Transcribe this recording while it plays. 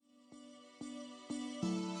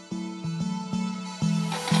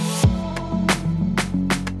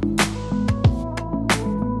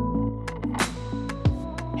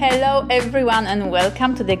Hello everyone and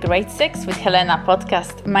welcome to the Great Sex with Helena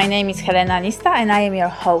podcast. My name is Helena Nista and I am your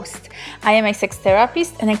host. I am a sex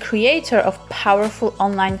therapist and a creator of powerful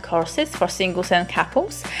online courses for singles and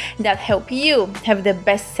couples that help you have the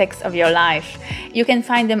best sex of your life. You can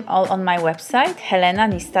find them all on my website,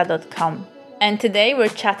 helenanista.com. And today we're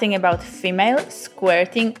chatting about female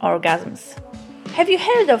squirting orgasms. Have you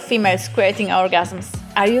heard of female squirting orgasms?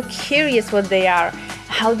 Are you curious what they are,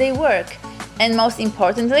 how they work? And most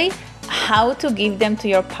importantly, how to give them to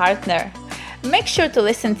your partner. Make sure to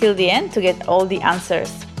listen till the end to get all the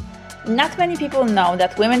answers. Not many people know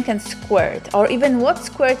that women can squirt or even what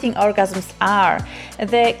squirting orgasms are.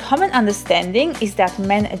 The common understanding is that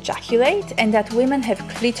men ejaculate and that women have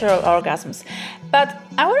clitoral orgasms. But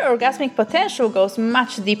our orgasmic potential goes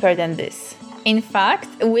much deeper than this. In fact,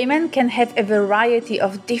 women can have a variety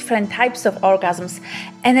of different types of orgasms,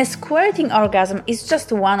 and a squirting orgasm is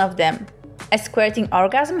just one of them. A squirting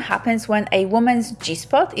orgasm happens when a woman's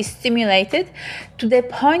G-spot is stimulated to the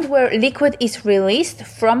point where liquid is released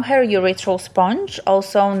from her urethral sponge,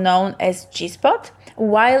 also known as G-spot,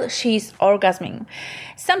 while she is orgasming.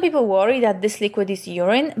 Some people worry that this liquid is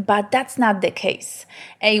urine, but that's not the case.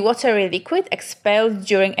 A watery liquid expelled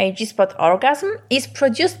during a G-spot orgasm is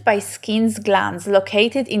produced by skin's glands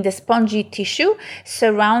located in the spongy tissue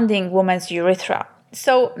surrounding woman's urethra.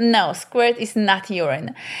 So no, squirt is not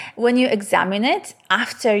urine. When you examine it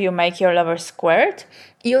after you make your lover squirt,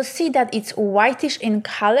 you'll see that it's whitish in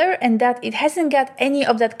color and that it hasn't got any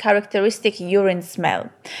of that characteristic urine smell.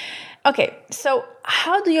 Okay, so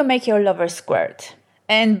how do you make your lover squirt?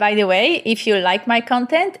 And by the way, if you like my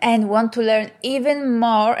content and want to learn even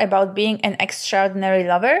more about being an extraordinary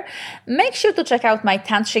lover, make sure to check out my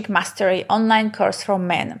Tantric Mastery online course for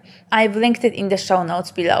men. I've linked it in the show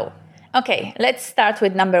notes below. Okay, let's start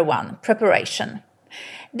with number 1, preparation.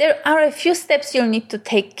 There are a few steps you'll need to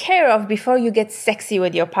take care of before you get sexy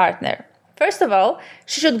with your partner. First of all,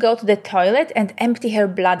 she should go to the toilet and empty her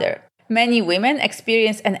bladder. Many women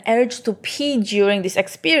experience an urge to pee during this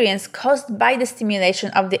experience caused by the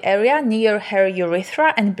stimulation of the area near her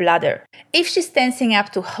urethra and bladder. If she's tensing up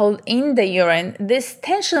to hold in the urine, this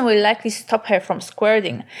tension will likely stop her from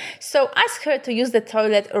squirting. So ask her to use the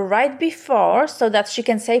toilet right before so that she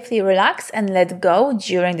can safely relax and let go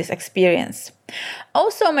during this experience.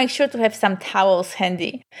 Also, make sure to have some towels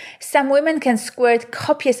handy. Some women can squirt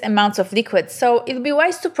copious amounts of liquid, so it'll be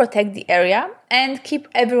wise to protect the area and keep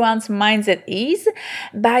everyone's minds at ease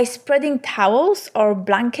by spreading towels or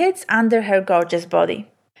blankets under her gorgeous body.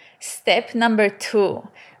 Step number 2,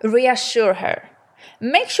 reassure her.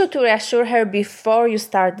 Make sure to reassure her before you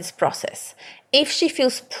start this process. If she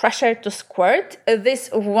feels pressure to squirt, this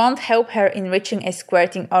won't help her in reaching a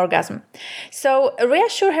squirting orgasm. So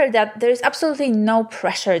reassure her that there is absolutely no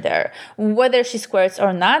pressure there. Whether she squirts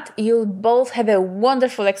or not, you'll both have a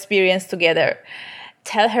wonderful experience together.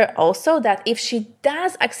 Tell her also that if she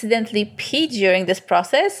does accidentally pee during this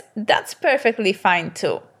process, that's perfectly fine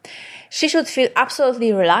too. She should feel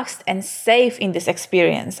absolutely relaxed and safe in this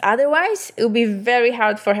experience. Otherwise, it will be very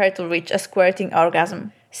hard for her to reach a squirting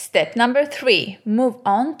orgasm. Step number 3, move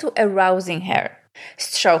on to arousing her.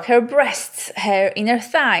 Stroke her breasts, her inner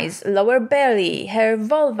thighs, lower belly, her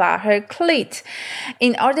vulva, her clit.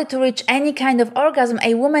 In order to reach any kind of orgasm,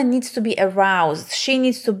 a woman needs to be aroused. She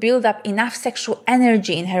needs to build up enough sexual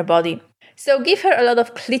energy in her body. So give her a lot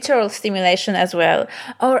of clitoral stimulation as well,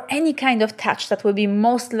 or any kind of touch that will be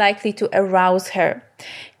most likely to arouse her.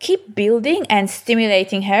 Keep building and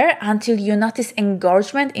stimulating her until you notice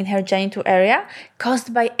engorgement in her genital area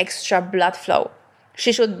caused by extra blood flow.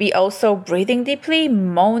 She should be also breathing deeply,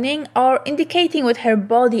 moaning, or indicating with her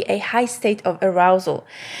body a high state of arousal.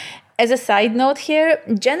 As a side note here,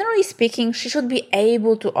 generally speaking, she should be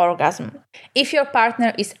able to orgasm. If your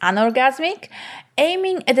partner is anorgasmic,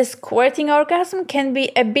 aiming at a squirting orgasm can be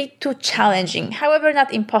a bit too challenging, however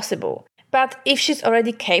not impossible. But if she's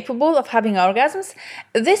already capable of having orgasms,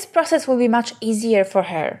 this process will be much easier for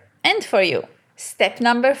her and for you. Step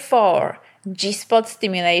number 4, G-spot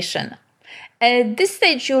stimulation. At this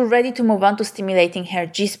stage, you're ready to move on to stimulating her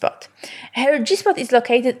G-spot. Her G-spot is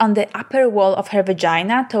located on the upper wall of her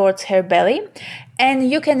vagina towards her belly, and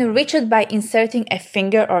you can reach it by inserting a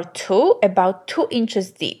finger or two about 2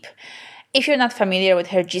 inches deep. If you're not familiar with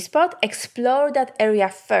her G-spot, explore that area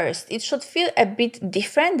first. It should feel a bit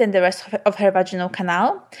different than the rest of her vaginal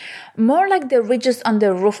canal, more like the ridges on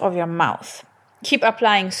the roof of your mouth. Keep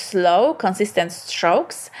applying slow, consistent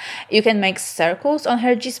strokes. You can make circles on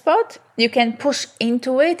her G-spot. You can push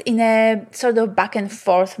into it in a sort of back and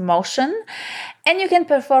forth motion. And you can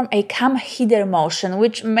perform a come hither motion,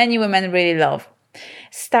 which many women really love.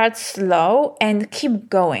 Start slow and keep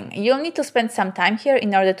going. You'll need to spend some time here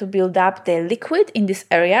in order to build up the liquid in this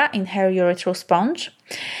area, in her urethral sponge.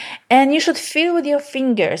 And you should feel with your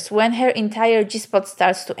fingers when her entire G-spot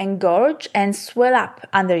starts to engorge and swell up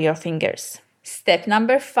under your fingers. Step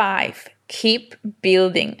number 5, keep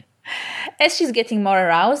building. As she's getting more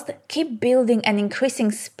aroused, keep building and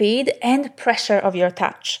increasing speed and pressure of your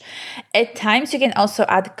touch. At times, you can also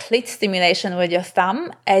add clit stimulation with your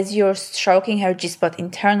thumb as you're stroking her G-spot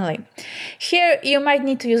internally. Here, you might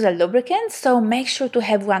need to use a lubricant, so make sure to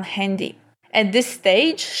have one handy. At this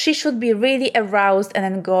stage, she should be really aroused and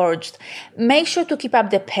engorged. Make sure to keep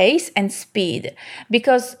up the pace and speed,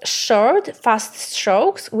 because short, fast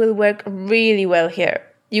strokes will work really well here.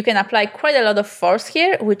 You can apply quite a lot of force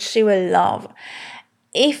here, which she will love.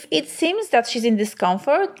 If it seems that she's in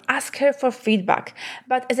discomfort, ask her for feedback.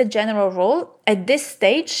 But as a general rule, at this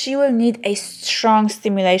stage, she will need a strong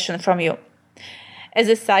stimulation from you. As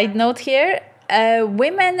a side note here,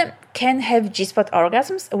 women can have G-spot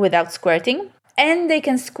orgasms without squirting, and they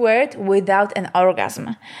can squirt without an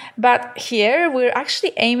orgasm. But here, we're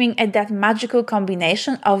actually aiming at that magical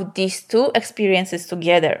combination of these two experiences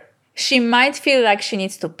together. She might feel like she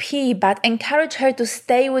needs to pee, but encourage her to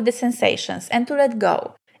stay with the sensations and to let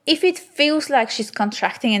go. If it feels like she's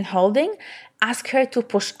contracting and holding, ask her to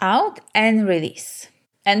push out and release.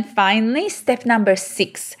 And finally, step number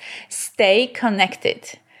 6, stay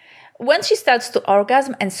connected. When she starts to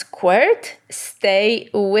orgasm and squirt, stay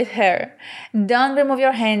with her. Don't remove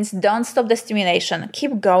your hands, don't stop the stimulation.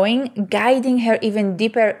 Keep going, guiding her even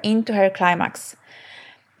deeper into her climax.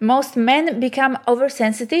 Most men become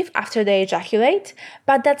oversensitive after they ejaculate,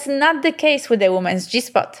 but that's not the case with a woman's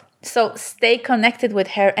G-spot. So stay connected with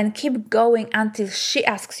her and keep going until she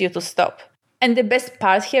asks you to stop. And the best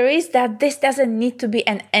part here is that this doesn't need to be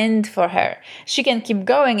an end for her. She can keep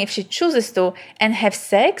going if she chooses to and have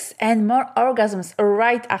sex and more orgasms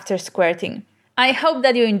right after squirting. I hope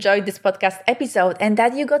that you enjoyed this podcast episode and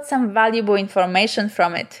that you got some valuable information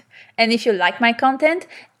from it. And if you like my content,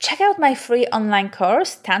 check out my free online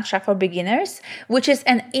course, Tantra for Beginners, which is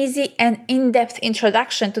an easy and in-depth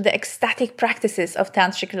introduction to the ecstatic practices of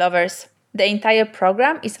tantric lovers. The entire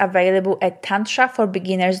program is available at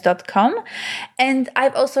tantraforbeginners.com, and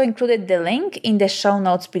I've also included the link in the show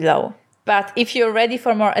notes below. But if you're ready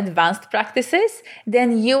for more advanced practices,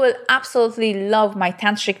 then you will absolutely love my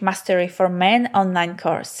Tantric Mastery for Men online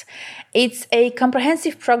course. It's a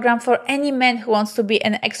comprehensive program for any man who wants to be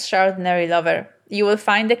an extraordinary lover. You will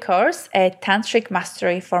find the course at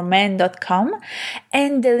tantricmasteryformen.com,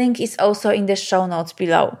 and the link is also in the show notes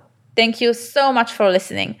below. Thank you so much for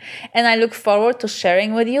listening, and I look forward to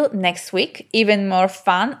sharing with you next week even more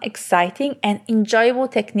fun, exciting, and enjoyable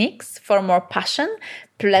techniques for more passion,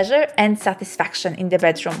 pleasure, and satisfaction in the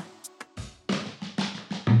bedroom.